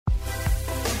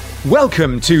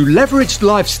Welcome to Leveraged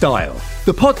Lifestyle,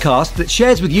 the podcast that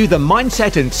shares with you the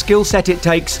mindset and skill set it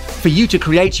takes for you to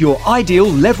create your ideal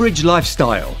leveraged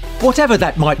lifestyle, whatever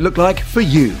that might look like for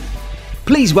you.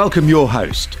 Please welcome your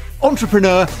host,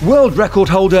 entrepreneur, world record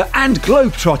holder and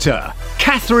globetrotter,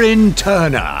 Catherine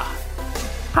Turner.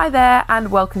 Hi there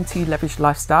and welcome to Leveraged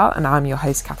Lifestyle, and I'm your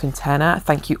host Catherine Turner.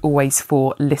 Thank you always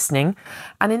for listening.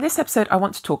 And in this episode I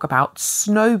want to talk about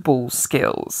snowball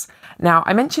skills. Now,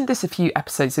 I mentioned this a few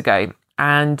episodes ago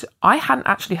and I hadn't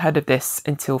actually heard of this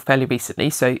until fairly recently.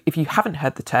 So if you haven't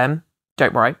heard the term,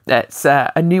 don't worry, it's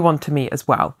a new one to me as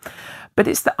well. But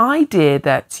it's the idea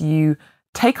that you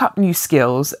take up new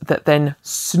skills that then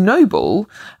snowball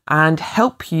and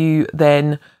help you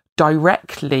then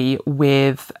directly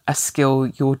with a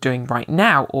skill you're doing right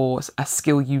now or a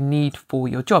skill you need for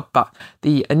your job. But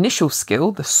the initial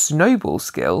skill, the snowball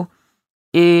skill,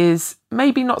 is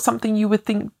maybe not something you would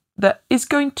think that is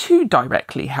going to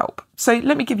directly help. So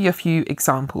let me give you a few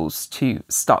examples to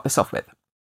start this off with.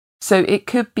 So it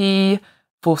could be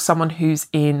for someone who's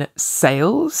in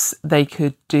sales, they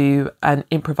could do an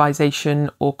improvisation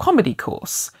or comedy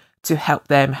course to help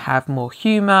them have more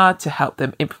humour, to help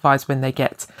them improvise when they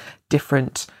get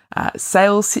different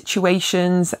sales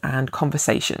situations and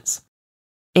conversations.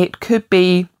 It could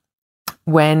be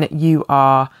when you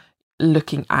are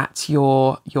looking at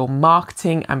your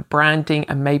marketing and branding,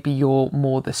 and maybe you're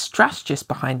more the strategist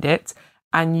behind it,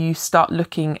 and you start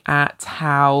looking at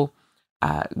how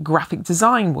graphic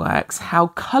design works, how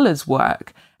colours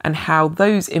work, and how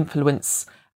those influence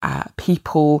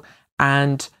people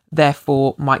and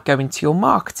therefore might go into your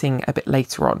marketing a bit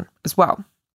later on as well.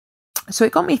 So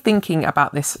it got me thinking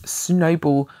about this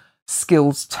snowball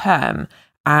skills term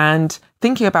and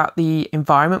thinking about the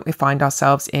environment we find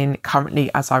ourselves in currently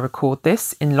as I record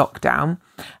this in lockdown.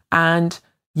 And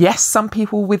yes, some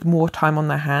people with more time on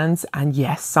their hands, and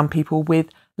yes, some people with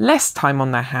less time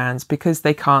on their hands because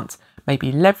they can't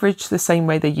maybe leverage the same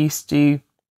way they used to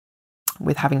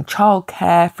with having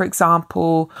childcare, for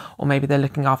example, or maybe they're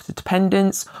looking after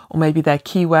dependents, or maybe they're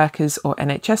key workers or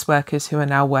NHS workers who are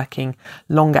now working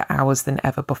longer hours than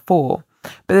ever before.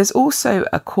 But there's also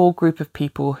a core group of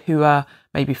people who are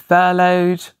maybe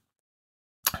furloughed,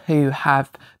 who have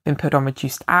been put on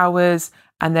reduced hours,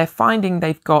 and they're finding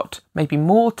they've got maybe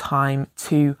more time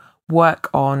to work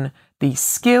on these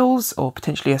skills, or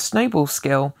potentially a snowball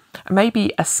skill, and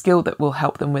maybe a skill that will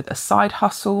help them with a side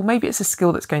hustle. Maybe it's a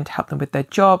skill that's going to help them with their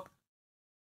job.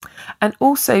 And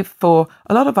also for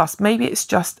a lot of us, maybe it's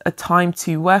just a time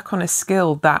to work on a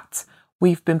skill that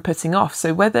we've been putting off.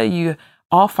 So whether you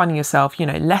are finding yourself,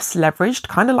 less leveraged,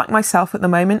 kind of like myself at the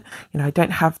moment, I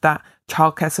don't have that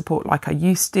childcare support like I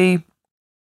used to.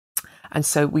 And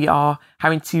so we are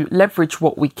having to leverage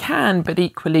what we can, but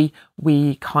equally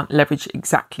we can't leverage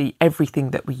exactly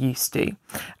everything that we used to.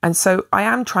 And so I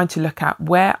am trying to look at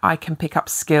where I can pick up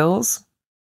skills,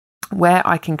 where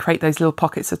I can create those little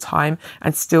pockets of time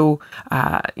and still,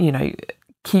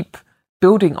 keep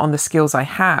building on the skills I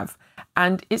have.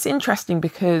 And it's interesting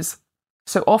because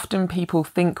so often people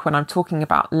think when I'm talking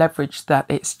about leverage that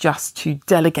it's just to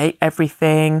delegate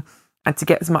everything and to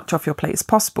get as much off your plate as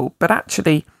possible. But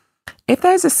actually, if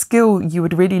there's a skill you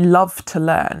would really love to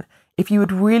learn, if you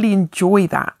would really enjoy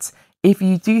that, if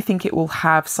you do think it will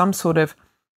have some sort of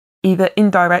either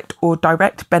indirect or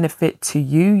direct benefit to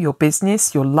you, your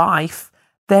business, your life,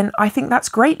 then I think that's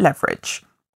great leverage.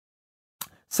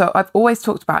 So I've always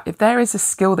talked about if there is a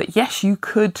skill that, yes, you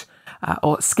could,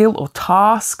 or skill or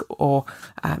task or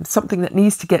something that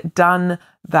needs to get done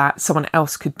that someone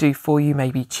else could do for you,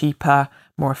 maybe cheaper,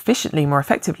 more efficiently, more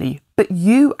effectively, but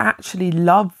you actually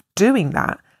love doing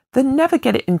that, then never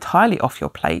get it entirely off your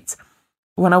plate.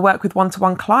 When I work with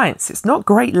one-to-one clients, it's not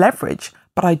great leverage,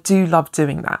 but I do love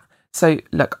doing that. So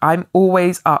look, I'm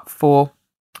always up for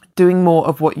doing more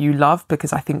of what you love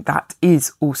because I think that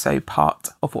is also part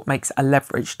of what makes a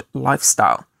leveraged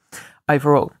lifestyle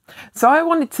overall. So I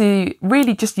wanted to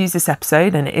really just use this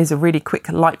episode, and it is a really quick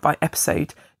light bite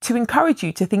episode, to encourage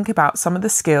you to think about some of the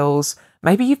skills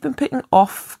maybe you've been putting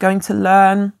off going to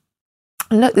learn.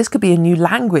 Look, this could be a new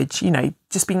language,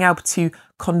 just being able to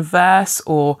converse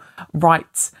or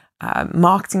write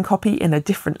marketing copy in a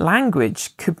different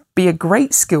language could be a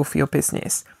great skill for your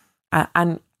business.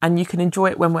 And you can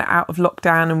enjoy it when we're out of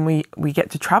lockdown and we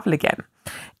get to travel again.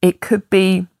 It could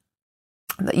be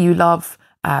that you love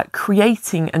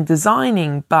creating and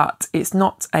designing, but it's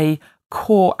not a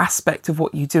core aspect of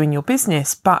what you do in your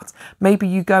business, but maybe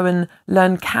you go and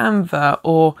learn Canva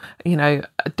or,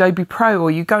 Adobe Pro,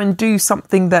 or you go and do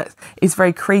something that is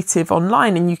very creative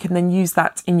online and you can then use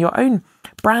that in your own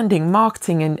branding,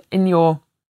 marketing, and in your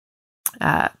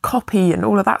copy and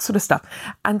all of that sort of stuff.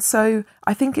 And so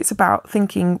I think it's about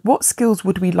thinking, what skills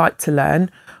would we like to learn,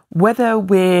 whether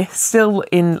we're still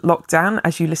in lockdown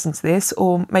as you listen to this,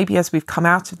 or maybe as we've come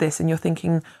out of this and you're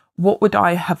thinking, what would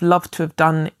I have loved to have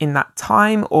done in that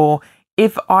time? Or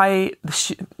if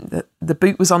the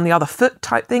boot was on the other foot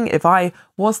type thing, if I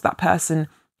was that person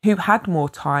who had more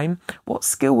time, what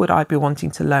skill would I be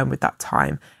wanting to learn with that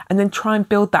time? And then try and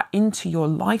build that into your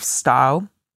lifestyle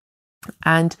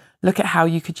and look at how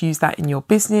you could use that in your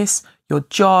business, your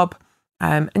job,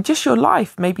 and just your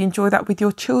life. Maybe enjoy that with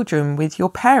your children, with your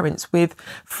parents, with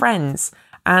friends.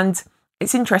 And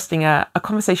it's interesting, a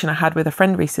conversation I had with a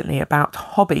friend recently about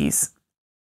hobbies.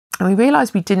 And we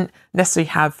realised we didn't necessarily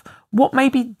have what may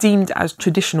be deemed as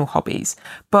traditional hobbies,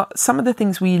 but some of the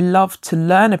things we love to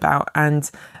learn about and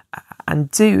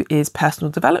do is personal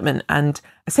development, and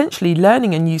essentially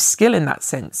learning a new skill in that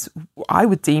sense, I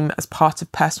would deem as part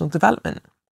of personal development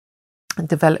and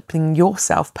developing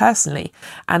yourself personally.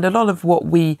 And a lot of what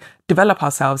we develop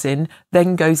ourselves in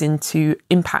then goes into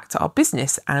impact our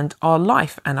business and our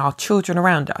life and our children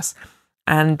around us.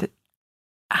 And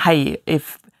hey,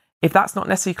 if that's not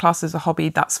necessarily classed as a hobby,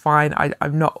 that's fine.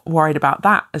 I'm not worried about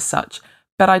that as such.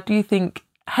 But I do think,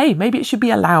 hey, maybe it should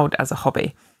be allowed as a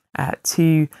hobby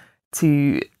to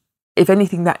if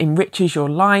anything, that enriches your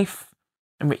life,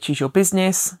 enriches your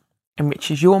business,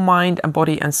 enriches your mind and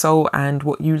body and soul and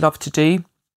what you love to do,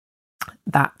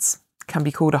 that can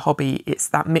be called a hobby. It's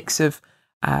that mix of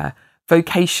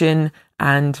vocation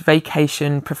and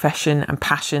vacation, profession and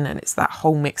passion, and it's that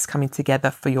whole mix coming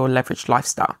together for your leveraged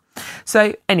lifestyle.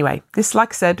 So anyway, this,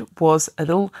 like I said, was a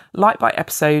little light bite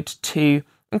episode to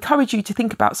encourage you to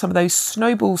think about some of those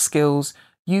snowball skills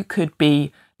you could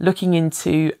be looking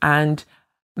into, and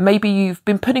maybe you've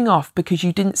been putting off because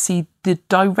you didn't see the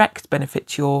direct benefit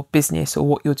to your business or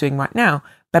what you're doing right now.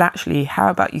 But actually,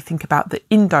 how about you think about the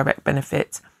indirect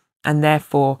benefit, and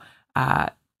therefore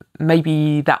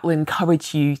maybe that will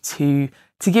encourage you to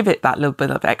give it that little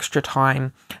bit of extra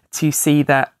time to see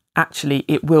that actually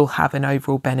it will have an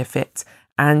overall benefit.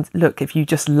 And look, if you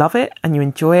just love it and you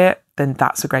enjoy it, then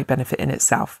that's a great benefit in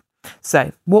itself.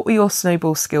 So what will your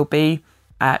snowball skill be?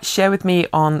 Share with me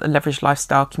on the Leveraged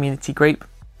Lifestyle community group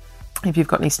if you've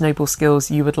got any snowball skills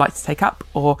you would like to take up,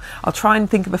 or I'll try and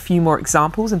think of a few more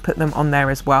examples and put them on there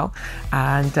as well.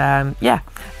 And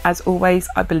as always,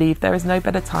 I believe there is no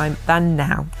better time than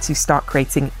now to start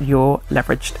creating your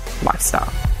leveraged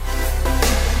lifestyle.